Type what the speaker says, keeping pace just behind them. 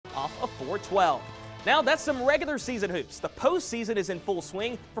4-12. Now that's some regular season hoops. The postseason is in full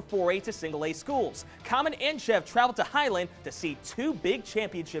swing for 4A to single A schools. Kamen and Entchev traveled to Highland to see two big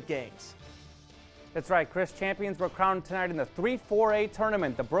championship games. That's right, Chris. Champions were crowned tonight in the 3-4A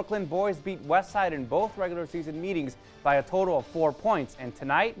tournament. The Brooklyn boys beat Westside in both regular season meetings by a total of 4 points, and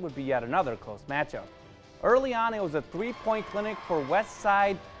tonight would be yet another close matchup. Early on, it was a 3-point clinic for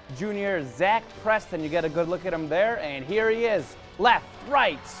Westside junior Zach Preston. You get a good look at him there, and here he is. Left,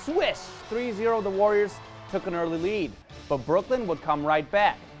 right, swish. 3-0, the Warriors took an early lead, but Brooklyn would come right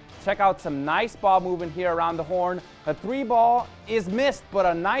back. Check out some nice ball movement here around the horn. A 3-ball is missed, but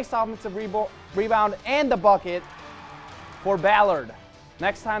a nice offensive rebound and the bucket for Ballard.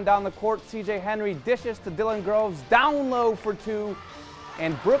 Next time down the court, CJ Henry dishes to Dylan Groves down low for 2,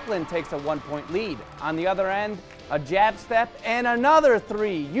 and Brooklyn takes a 1-point lead. On the other end, a jab step and another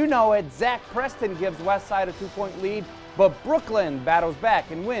 3. You know it, Zach Preston gives Westside a 2-point lead, but Brooklyn battles back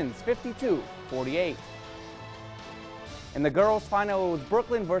and wins 52-48. In the girls' final, it was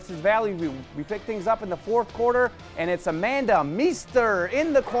Brooklyn versus Valley View. We pick things up in the fourth quarter, and it's Amanda Meester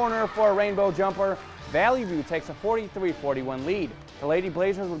in the corner for a rainbow jumper. Valley View takes a 43-41 lead. The Lady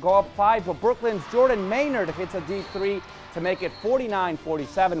Blazers would go up 5, but Brooklyn's Jordan Maynard hits a deep 3 to make it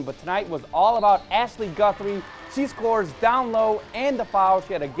 49-47. But tonight was all about Ashley Guthrie. She scores down low and the foul.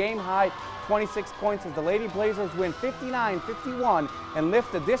 She had a game-high 26 points as the Lady Blazers win 59-51 and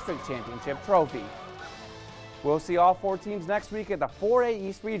lift the district championship trophy. We'll see all 4 teams next week at the 4A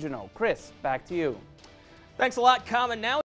East Regional. Chris, back to you. Thanks a lot, Kamen. Now